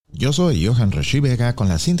Yo soy Johan Rashi Vega con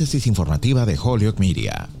la síntesis informativa de Holyoke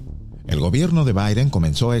Media. El gobierno de Biden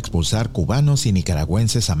comenzó a expulsar cubanos y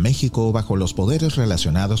nicaragüenses a México bajo los poderes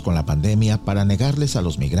relacionados con la pandemia para negarles a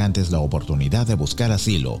los migrantes la oportunidad de buscar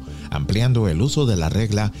asilo, ampliando el uso de la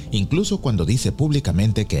regla incluso cuando dice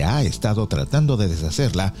públicamente que ha estado tratando de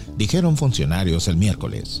deshacerla, dijeron funcionarios el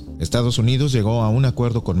miércoles. Estados Unidos llegó a un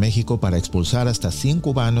acuerdo con México para expulsar hasta 100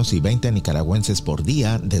 cubanos y 20 nicaragüenses por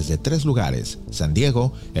día desde 3 lugares: San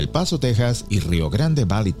Diego, El Paso, Texas y Rio Grande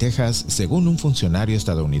Valley, Texas, según un funcionario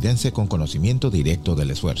estadounidense con conocimiento directo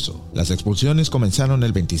del esfuerzo. Las expulsiones comenzaron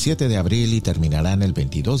el 27 de abril y terminarán el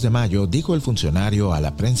 22 de mayo, dijo el funcionario a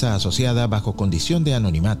la prensa asociada bajo condición de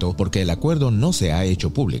anonimato porque el acuerdo no se ha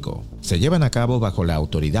hecho público. Se llevan a cabo bajo la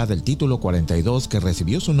autoridad del Título 42, que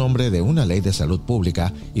recibió su nombre de una ley de salud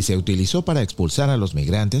pública y se utilizó para expulsar a los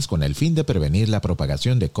migrantes con el fin de prevenir la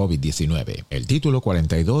propagación de COVID-19. El Título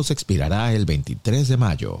 42 expirará el 23 de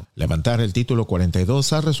mayo. Levantar el Título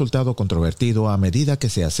 42 ha resultado controvertido a medida que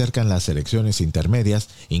se acercan las elecciones intermedias,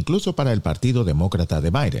 incluso para el Partido Demócrata de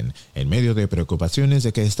Biden, en medio de preocupaciones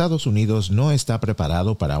de que Estados Unidos no está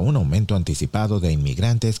preparado para un aumento anticipado de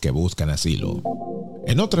inmigrantes que buscan asilo.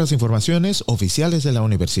 En otras informaciones, oficiales de la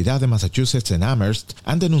Universidad de Massachusetts en Amherst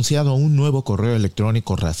han denunciado un nuevo correo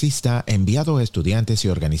electrónico racista enviado a estudiantes y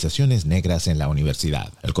organizaciones negras en la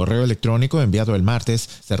universidad. El correo electrónico enviado el martes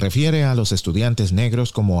se refiere a los estudiantes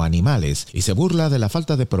negros como animales y se burla de la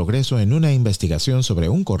falta de progreso en una investigación sobre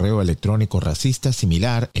un correo electrónico racista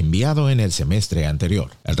similar enviado en el semestre anterior.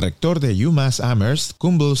 El rector de UMass Amherst,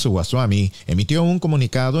 Kumbul Suwaswamy, emitió un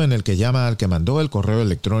comunicado en el que llama al que mandó el correo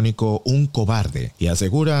electrónico un cobarde y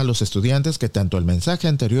asegura a los estudiantes que tanto el mensaje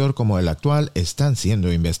anterior como el actual están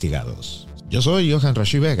siendo investigados. Yo soy Johan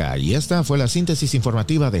Rashi Vega y esta fue la síntesis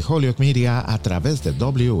informativa de Holyoke Media a través de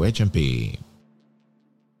WHMP.